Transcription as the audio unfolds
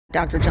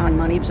Dr. John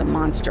Money was a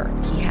monster.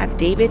 He had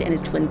David and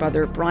his twin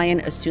brother Brian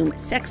assume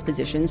sex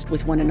positions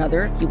with one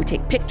another. He would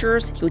take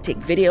pictures, he would take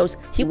videos.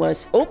 He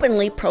was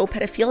openly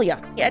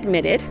pro-pedophilia. He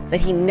admitted that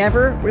he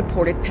never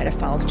reported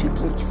pedophiles to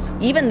police,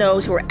 even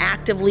those who were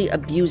actively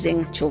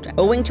abusing children,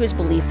 owing to his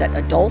belief that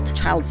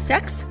adult-child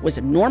sex was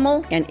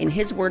normal and, in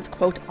his words,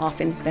 quote,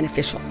 often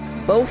beneficial.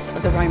 Both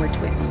of the Reimer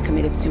twins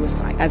committed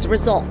suicide as a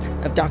result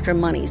of Dr.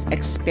 Money's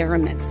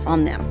experiments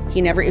on them.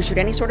 He never issued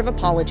any sort of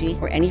apology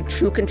or any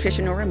true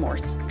contrition or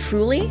remorse.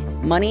 Truly,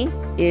 Money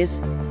is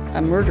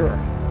a murderer.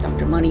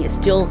 Dr. Money is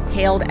still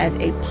hailed as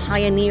a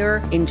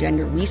pioneer in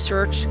gender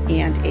research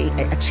and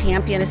a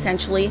champion,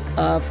 essentially,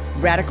 of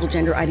radical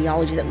gender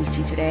ideology that we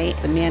see today.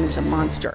 The man was a monster.